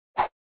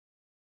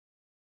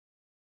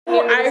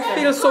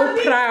feel so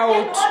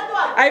proud.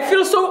 I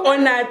feel so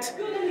honored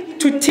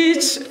to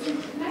teach.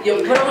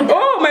 Your product?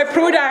 Oh, my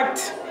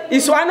product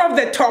is one of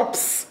the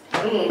tops.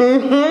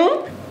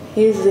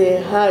 He's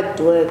a hard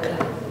worker.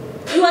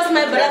 He was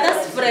my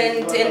brother's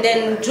friend, and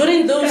then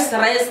during those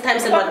rest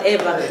times and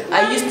whatever,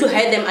 I used to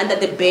hide them under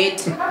the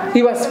bed.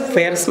 He was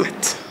very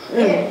smart.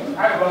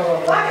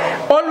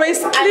 Always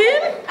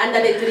clean.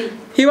 Under the tree.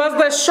 He was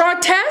the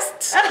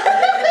shortest,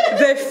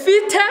 the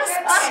fittest.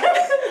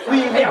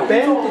 We went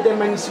to the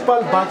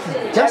municipal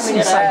bathroom just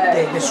inside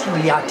the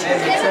schoolyard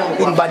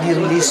in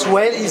Badiri.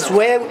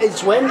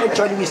 It's when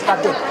actually we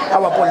started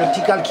our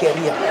political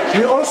career.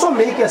 We also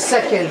make a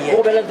circle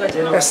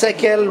here, a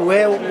circle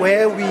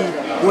where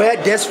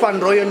Des van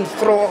Rooyen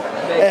throw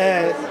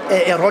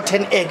a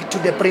rotten egg to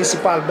the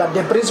principal, but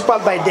the principal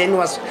by then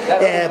was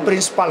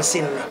Principal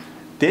Sin.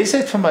 Des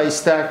het vir my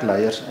sterk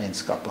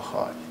leierseienskappe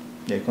gehad.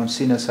 Jy kon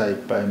sien as hy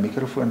by 'n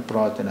mikrofoon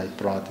praat en hy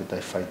praat, het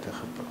hy feite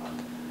gepraat.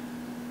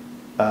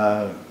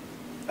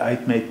 Hy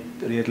het met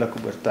redelike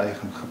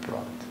oortuiging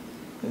gepraat.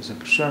 Dis 'n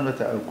persoon wat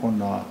 'n ou kon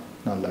na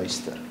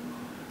luister.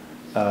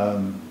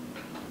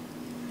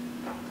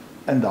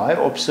 In daai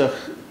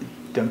opsig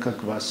dink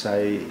ek was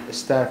hy 'n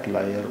sterk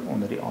leier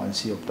onder die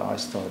ANC op daai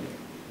stadium.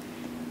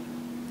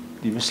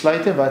 Die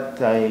besluite wat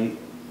hy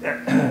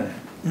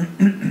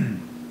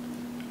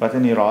wat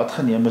in die raad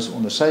geneem is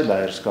onder sy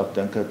leierskap,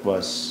 dink ek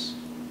was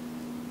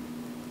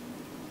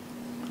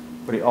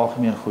oor die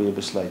algemeen goeie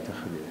besluite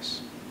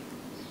gewees.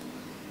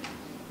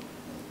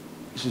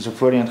 Soos ek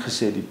voorheen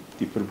gesê,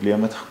 die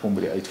probleem het gekom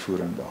by die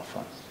uitvoering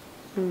daarvan.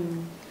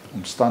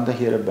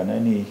 Omstandighede binne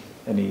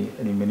in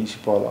die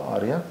munisipale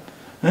area,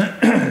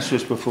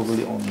 soos byvoorbeeld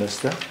die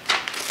onluste,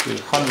 so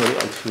gaan oor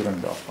die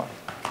uitvoering daarvan.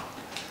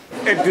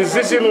 A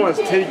decision was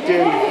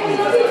taken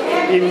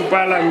in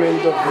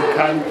Parliament of the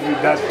country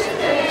that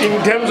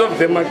in terms of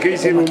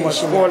demarcation we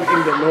must fall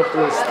in the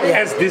northwest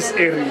as this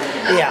area.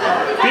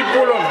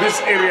 People of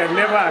this area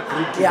never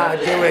agreed to that.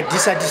 They were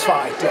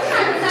dissatisfied.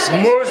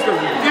 Most of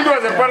it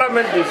was a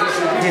parliament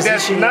decision.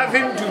 There's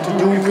nothing to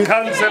do with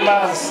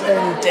councillors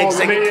and or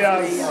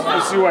mayors.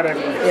 You see what I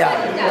mean?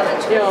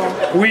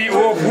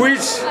 Of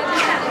which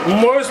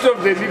most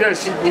of the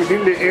leadership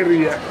within the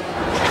area,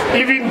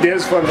 even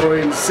Des van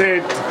Rooyen,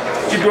 said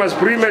it was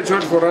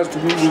premature for us to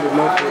move in the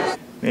northwest.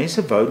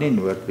 Mense wou nie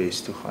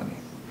noordwes toe gaan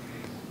nie.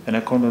 En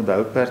ek kon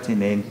onthou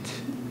pertinent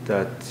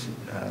dat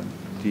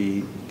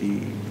die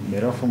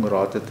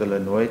Middelfondsraad het hulle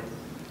nooit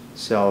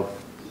self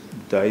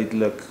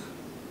duidelik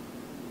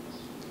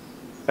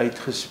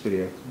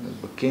uitgespreek,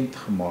 bekend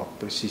gemaak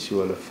presies hoe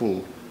hulle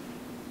voel.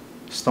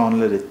 Staan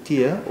hulle dit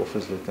te of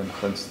is dit in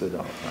gunste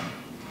daarvan?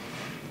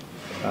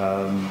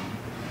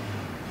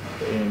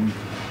 En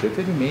dit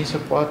het die mense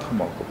kwaad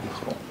gemaak op die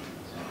grond.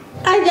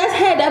 I just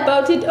heard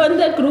about it on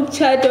the group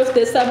chat of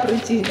the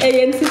sub-region,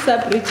 ANC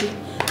sub-region.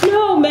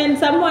 No, man,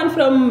 someone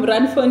from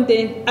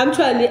Randfontein,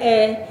 actually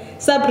a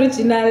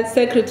sub-regional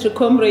secretary,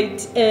 Comrade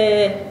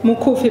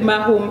Mukufi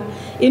Mahum,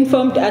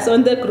 informed us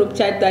on the group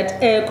chat that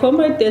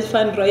Comrade Des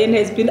van Rooyen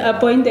has been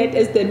appointed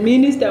as the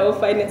Minister of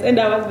Finance. And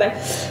I was like,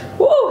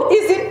 oh,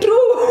 is it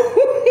true?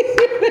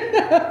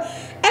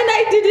 And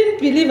I didn't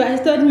believe. I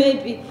thought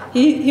maybe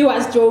he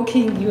was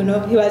joking, you know,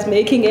 he was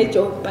making a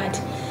joke.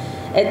 But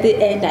at the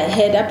end, I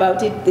heard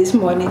about it this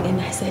morning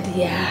and I said,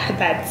 yeah,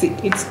 that's it,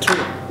 it's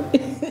true.